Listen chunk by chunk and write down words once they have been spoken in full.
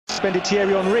Suspended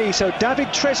Thierry Henry, so David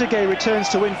Trezeguet returns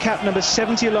to win cap number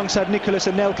 70 alongside Nicolas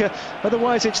Anelka.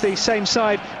 Otherwise it's the same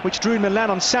side which drew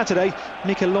Milan on Saturday.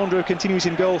 Mikel Landreau continues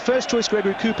in goal. First choice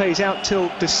Gregory Coupe is out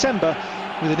till December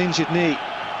with an injured knee.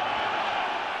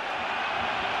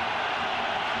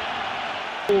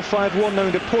 4-5-1,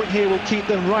 knowing a point here will keep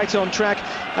them right on track.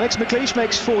 Alex McLeish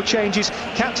makes 4 changes.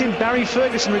 Captain Barry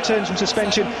Ferguson returns from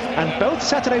suspension, and both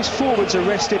Saturday's forwards are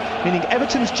rested, meaning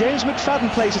Everton's James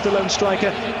McFadden plays as the lone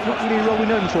striker. Not really a role we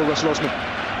know him for, Russell Osman.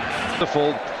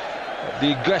 Wonderful,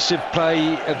 the aggressive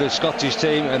play of the Scottish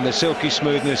team and the silky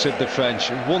smoothness of the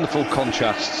French. Wonderful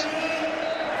contrasts.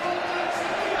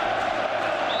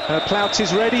 Plout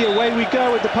is ready, away we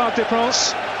go at the Stade de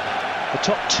France. The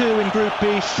top 2 in Group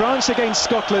B, France against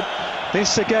Scotland.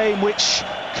 This a game which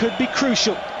could be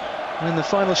crucial when the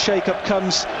final shake-up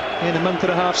comes in a month and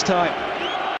a half's time.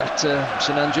 At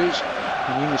St Andrews.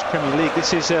 In the English Premier League,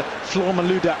 this is Flor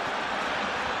Malouda.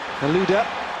 Malouda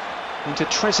into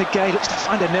Trezeguet, looks to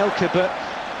find Anelka, but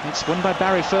it's won by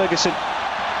Barry Ferguson.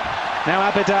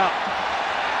 Now Abidal.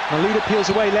 Malouda peels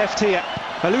away left here.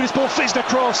 Malouda's ball fizzed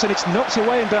across and it's knocked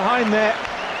away and behind there.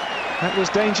 That was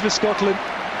danger for Scotland.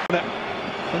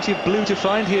 Plenty of blue to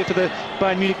find here for the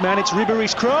Bayern Munich man. It's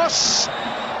Ribéry's cross.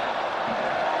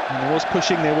 And there was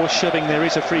pushing, there was shoving, there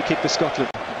is a free kick for Scotland.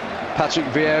 Patrick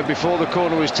Vieira, before the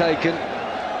corner was taken,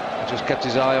 just kept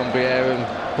his eye on Vieira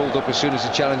and pulled up as soon as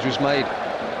the challenge was made.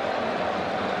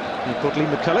 Lee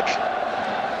McCulloch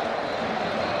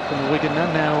from Wigan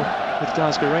now with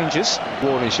Glasgow Rangers.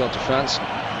 Warning shot to France.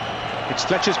 It's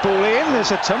Fletcher's ball in,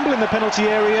 there's a tumble in the penalty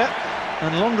area,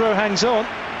 and Landreau hangs on.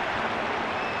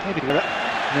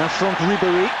 Now Franck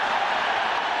Ribéry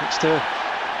looks to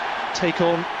take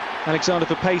on Alexander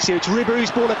for pace here. It's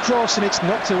Ribéry's ball across and it's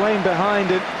knocked away and behind,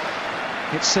 and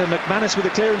it's McManus with a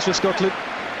clearance for Scotland.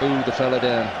 Ooh, the fella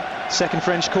down. Second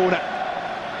French corner.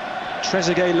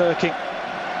 Trezeguet lurking.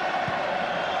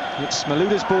 It's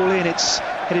Malouda's ball in, it's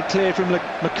headed clear from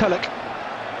McCulloch.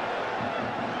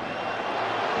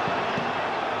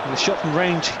 And the shot from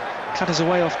range clatters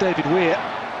away off David Weir.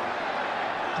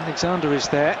 Alexander is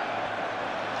there.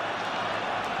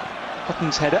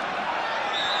 Hutton's header.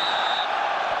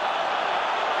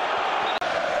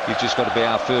 You've just got to be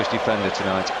our first defender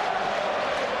tonight.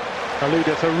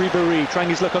 Malouda for Ribéry, trying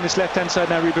his luck on this left-hand side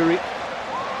now. Ribéry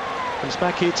comes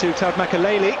back here to Claude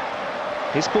Makelele.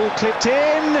 His ball clipped in,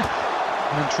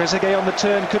 and Trezeguet on the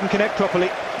turn couldn't connect properly.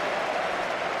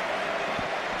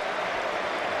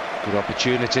 Good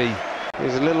opportunity. He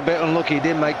was a little bit unlucky, he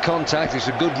didn't make contact. It's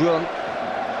a good run.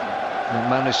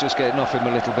 McManus just getting off him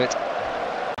a little bit.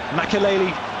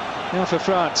 Makelele now for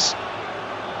France.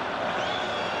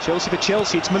 Chelsea for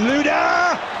Chelsea, it's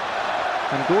Malouda!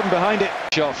 And Gordon behind it.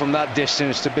 Shot from that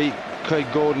distance to beat Craig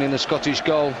Gordon in the Scottish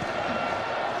goal.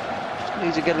 Just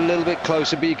needs to get a little bit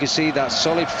closer, but you can see that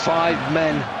solid 5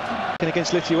 men. And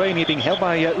against Lithuania, being held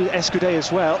by Escudé as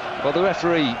well. Well, the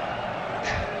referee,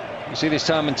 you see this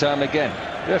time and time again,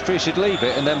 the referee should leave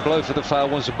it and then blow for the foul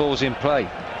once the ball's in play,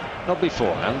 not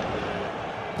beforehand.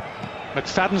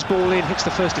 McFadden's ball in, hits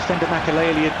the first defender,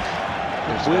 Makelele,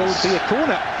 and it will be a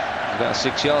corner. About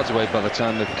 6 yards away by the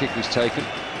time the kick was taken.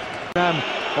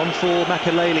 On for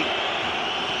Makelele.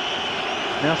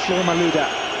 Now Flor Malouda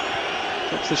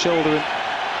drops the shoulder and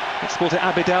it's the ball to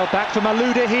Abidal. Back for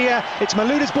Malouda here. It's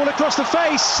Malouda's ball across the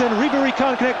face, and Ribéry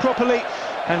can't connect properly,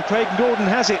 and Craig Gordon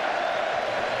has it.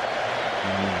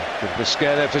 Bit of a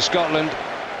scare there for Scotland.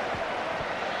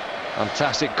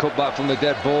 Fantastic cutback from the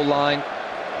dead ball line.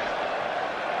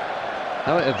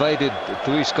 How it evaded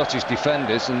 3 Scottish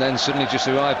defenders and then suddenly just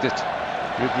arrived at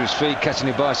Ribéry's feet, catching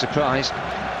him by surprise.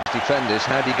 Defenders,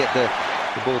 how do you get the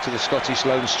ball to the Scottish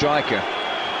lone striker?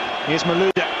 Here's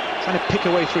Malouda trying to pick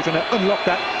away through, trying to unlock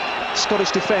that Scottish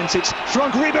defence. It's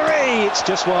Franck Ribéry, it's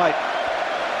just wide.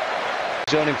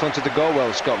 Zone in front of the goal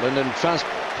well, Scotland, and France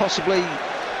possibly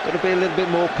got to be a little bit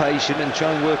more patient and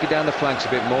try and work it down the flanks a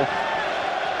bit more.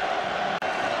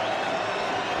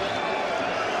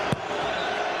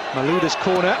 Malouda's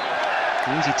corner,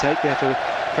 easy take there for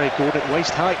Craig Gordon at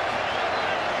waist height.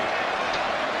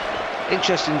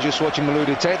 Interesting just watching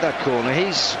Malouda take that corner.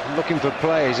 He's looking for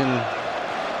players, and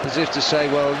as if to say,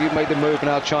 well, you make the move and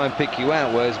I'll try and pick you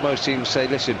out, whereas most teams say,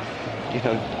 listen, you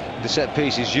know, the set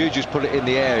pieces, you just put it in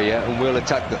the area and we'll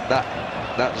attack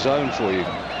that zone for you.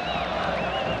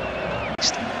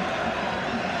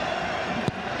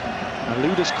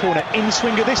 Malouda's corner,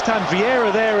 in-swinger this time,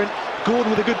 Vieira there, and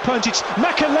Gordon with a good punch. It's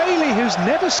Makelele, who's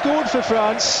never scored for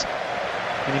France,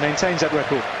 and he maintains that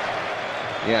record.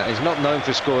 Yeah, he's not known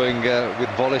for scoring with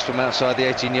volleys from outside the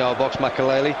 18-yard box,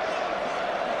 Makelele.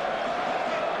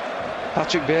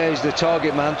 Patrick Vieira is the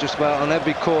target man just about on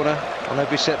every corner, on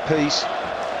every set piece.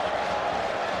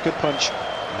 Good punch.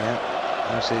 Yeah,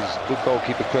 that's his good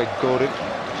goalkeeper Craig Gordon.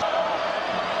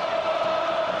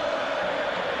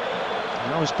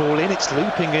 Nice ball in, it's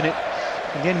looping in it.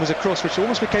 Again was a cross which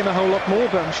almost became a whole lot more,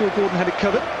 but I'm sure Gordon had it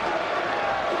covered.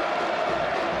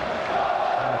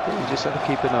 I think you just have to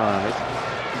keep an eye on it.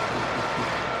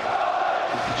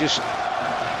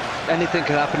 Anything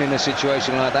can happen in a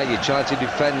situation like that. You're trying to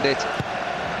defend it,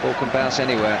 ball can bounce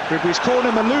anywhere. Ribery's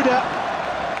corner, Malouda.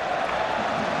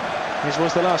 His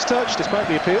was the last touch, despite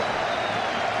the appeal.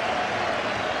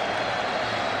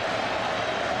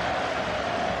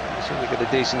 So we got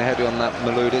a decent header on that,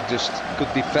 Malouda. Just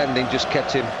good defending, just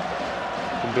kept him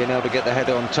from being able to get the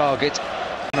header on target.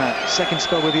 Second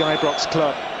spell with the Ibrox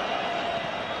club.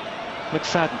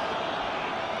 McFadden.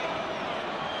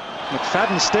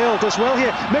 McFadden still does well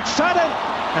here. McFadden!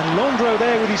 And Londro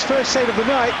there with his first save of the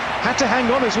night. Had to hang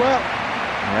on as well.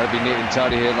 Yeah, it'll be neat and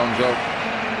tidy here, Londro.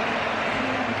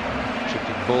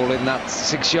 Tricky ball in that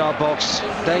 6-yard box.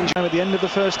 Danger. At the end of the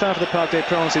first half of the Stade de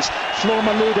France is Flor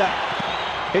Malouda.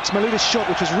 It's Malouda's shot,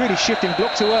 which was really shifting,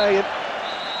 blocked away. And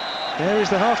there is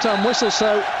the half-time whistle,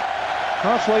 so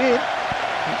halfway in.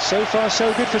 And so far,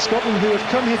 so good for Scotland, who have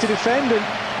come here to defend, and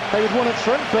they would won up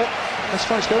front, but as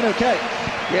far as it's going okay.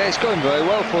 Yeah, it's going very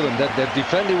well for them. They've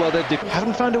defended well.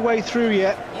 Haven't found a way through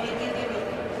yet.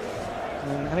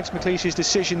 And Alex McLeish's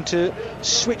decision to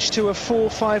switch to a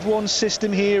 4-5-1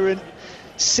 system here and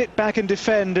sit back and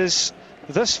defend as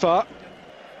thus far.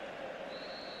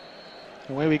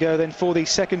 Away we go then for the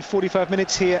second 45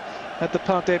 minutes here at the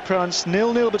Stade de France.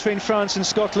 0-0 between France and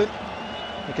Scotland.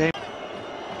 The game.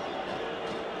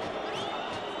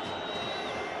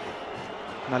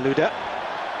 Malouda.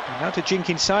 Now to jink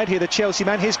inside here, the Chelsea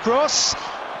man, his cross.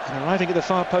 And arriving at the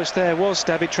far post there was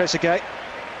David Trezeguet.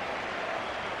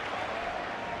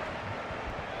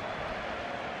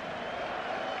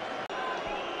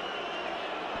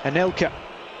 Anelka.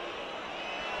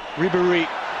 Ribéry.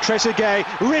 Trezeguet.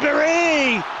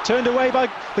 Ribéry! Turned away by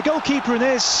the goalkeeper, and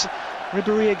there's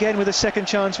Ribéry again with a second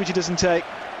chance, which he doesn't take.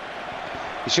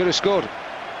 He should have scored.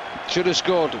 Should have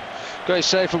scored. Great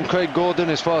save from Craig Gordon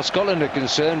as far as Scotland are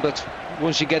concerned, but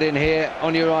once you get in here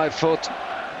on your right foot,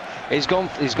 he's gone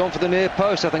for the near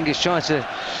post. I think he's trying to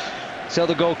tell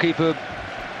the goalkeeper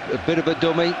a bit of a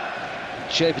dummy,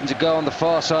 shaping to go on the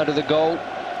far side of the goal.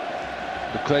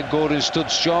 But Craig Gordon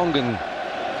stood strong and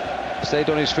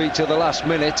stayed on his feet till the last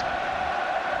minute.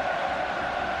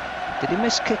 Did he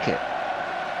miss-kick it?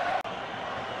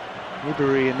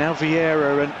 Ribéry and now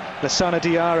Vieira and Lassana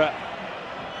Diarra.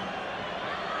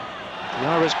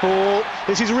 Diarra's ball,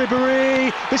 this is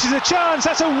Ribéry, this is a chance,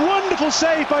 that's a wonderful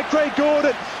save by Craig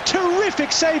Gordon.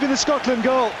 Terrific save in the Scotland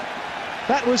goal.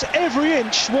 That was every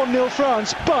inch 1-0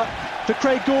 France, but for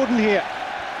Craig Gordon here.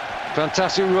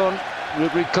 Fantastic run,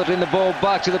 Ribéry cutting the ball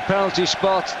back to the penalty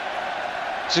spot.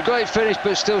 It's a great finish,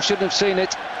 but still shouldn't have seen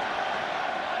it.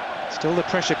 Still the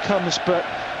pressure comes, but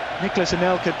Nicolas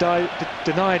Anelka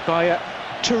denied by a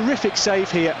terrific save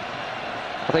here.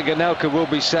 I think Anelka will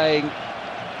be saying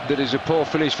that is a poor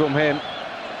finish from him.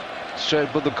 Straight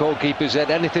above the goalkeeper's head.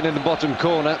 Anything in the bottom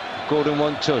corner, Gordon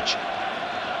won't touch.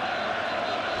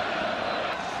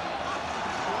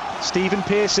 Stephen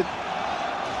Pearson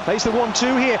plays the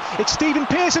 1-2 here. It's Stephen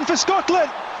Pearson for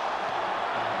Scotland.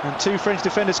 And two French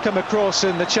defenders come across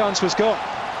and the chance was gone.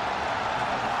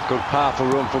 Good powerful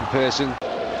run from Pearson.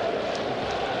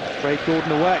 Craig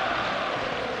Gordon away.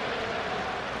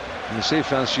 And you see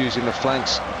France using the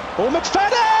flanks. Oh,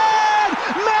 McFadden!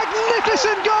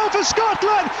 Magnificent goal for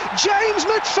Scotland! James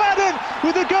McFadden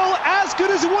with a goal as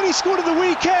good as the one he scored at the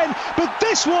weekend, but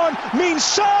this one means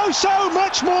so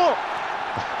much more.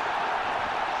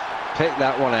 Pick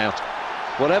that one out.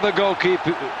 Whatever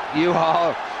goalkeeper you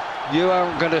are, you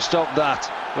aren't going to stop that.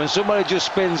 When somebody just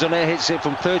spins on it, hits it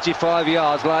from 35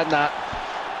 yards like that,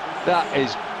 that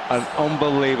is an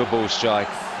unbelievable strike.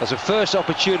 As a first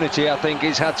opportunity, I think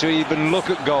he's had to even look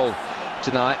at goal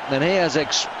tonight, and he has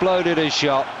exploded a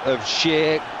shot of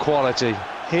sheer quality.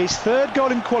 His third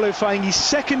goal in qualifying, his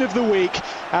second of the week,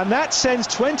 and that sends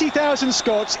 20,000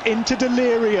 Scots into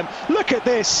delirium. Look at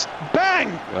this,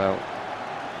 bang! Well,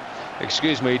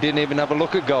 excuse me, he didn't even have a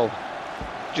look at goal.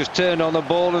 Just turned on the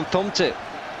ball and thumped it.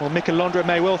 Well, Mikel Londra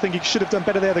may well think he should have done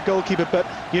better there, the goalkeeper, but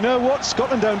you know what,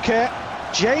 Scotland don't care.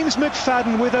 James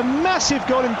McFadden with a massive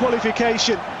goal in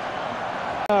qualification.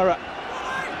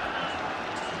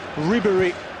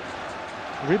 Ribéry.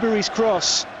 Ribéry's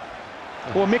cross.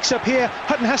 Or mix up here.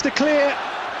 Hutton has to clear.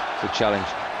 Good challenge.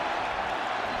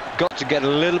 Got to get a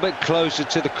little bit closer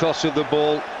to the cross of the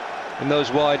ball in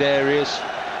those wide areas.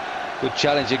 Good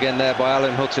challenge again there by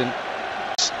Alan Hutton.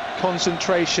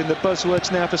 Concentration, the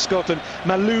buzzwords now for Scotland.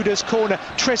 Malouda's corner,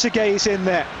 Trezeguet is in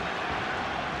there.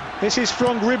 This is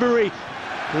Franck Ribéry.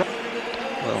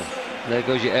 Well, there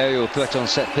goes your aerial threat on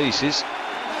set pieces.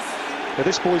 But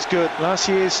this boy's good. Last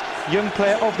year's Young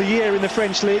Player of the Year in the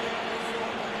French League.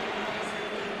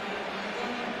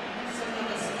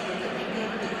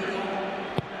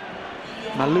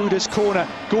 Malouda's corner,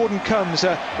 Gordon comes,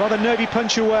 a rather nervy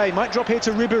punch away, might drop here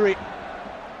to Ribéry.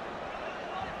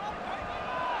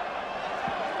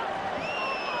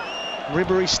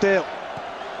 Ribéry still.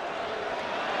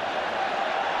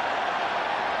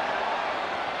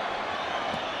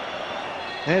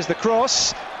 There's the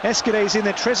cross, Escudet's in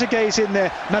there, Trezeguet's in there,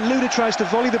 Malouda tries to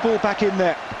volley the ball back in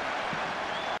there.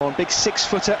 On big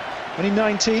 6-footer, only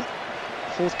 19.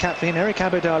 Fourth cap for him. Eric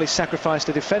Abidal is sacrificed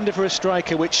a defender for a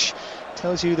striker, which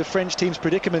tells you the French team's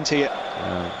predicament here.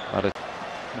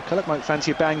 McCulloch might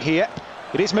fancy a bang here.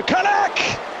 It is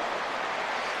McCulloch!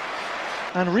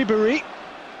 And Ribéry.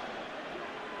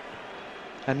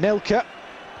 And Nelka.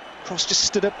 Cross just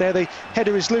stood up there, the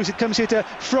header is loose, it comes here to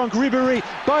Franck Ribéry,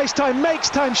 buys time, makes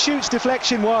time, shoots,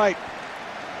 deflection wide.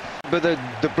 But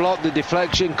the block, the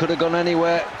deflection could have gone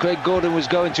anywhere. Craig Gordon was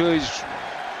going to his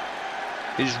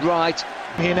right.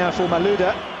 Here now for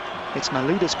Malouda, it's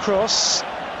Malouda's cross,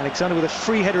 Alexander with a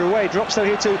free header away, drops though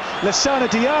here to Lassana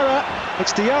Diarra,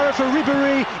 it's Diarra for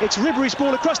Ribéry, it's Ribéry's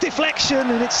ball across deflection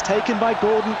and it's taken by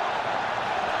Gordon.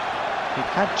 He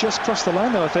had just crossed the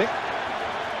line though, I think.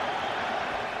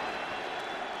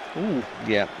 Ooh,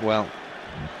 yeah, well,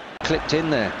 clipped in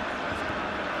there.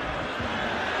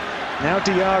 Now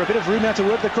Diarra, a bit of room now to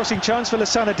work the crossing chance for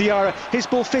Lassana Diarra. His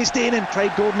ball fizzed in and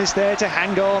Craig Gordon is there to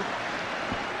hang on.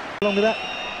 Along with that?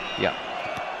 Yeah.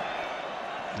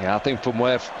 Yeah, I think from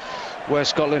where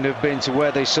Scotland have been to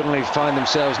where they suddenly find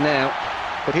themselves now.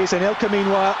 But here's Anelka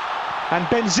meanwhile, and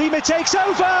Benzema takes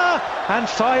over and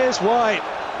fires wide.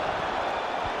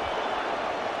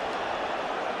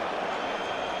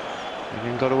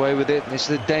 Even got away with it. This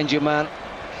is the danger man.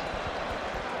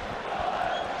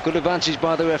 Good advantage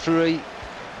by the referee.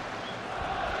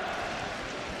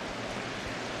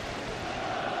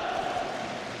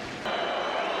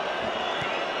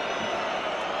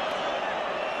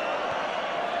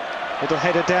 Little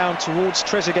header down towards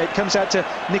Trezeguet, comes out to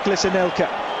Nicolas Anelka.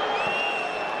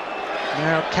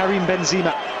 Now Karim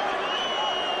Benzema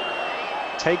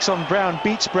takes on Brown,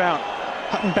 beats Brown.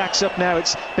 Hutton backs up now,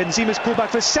 it's Benzema's pullback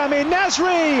for Samir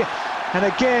Nasri! And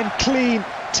again, clean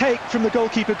take from the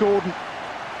goalkeeper Gordon.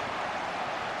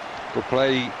 Good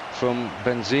play from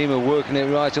Benzema, working it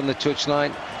right on the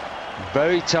touchline.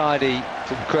 Very tidy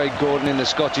from Craig Gordon in the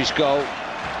Scottish goal.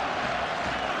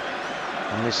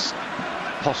 And this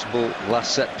possible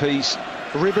last set piece.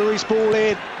 Ribéry's ball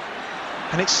in,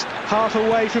 and it's half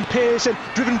away from Pearson,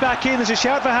 driven back in, there's a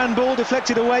shout for handball,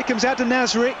 deflected away, comes out to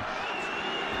Nasri.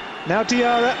 Now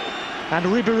Diarra and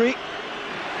Ribéry.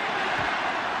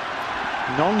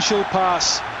 Non-shall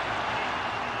pass.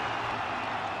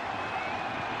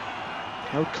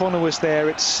 O'Connor was there,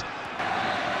 it's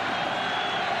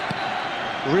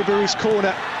Ribéry's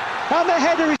corner. And the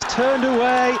header is turned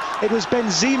away. It was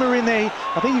Benzema in there.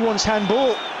 I think he wants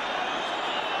handball.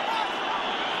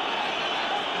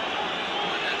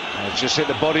 It's just hit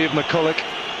the body of McCulloch.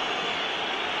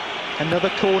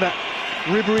 Another corner.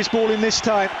 Ribéry's ball in this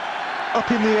time. Up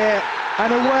in the air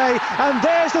and away. And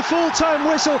there's the full-time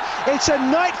whistle. It's a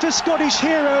night for Scottish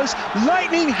heroes.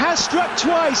 Lightning has struck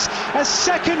twice. A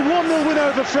second 1-0 win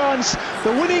over France.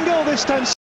 The winning goal this time.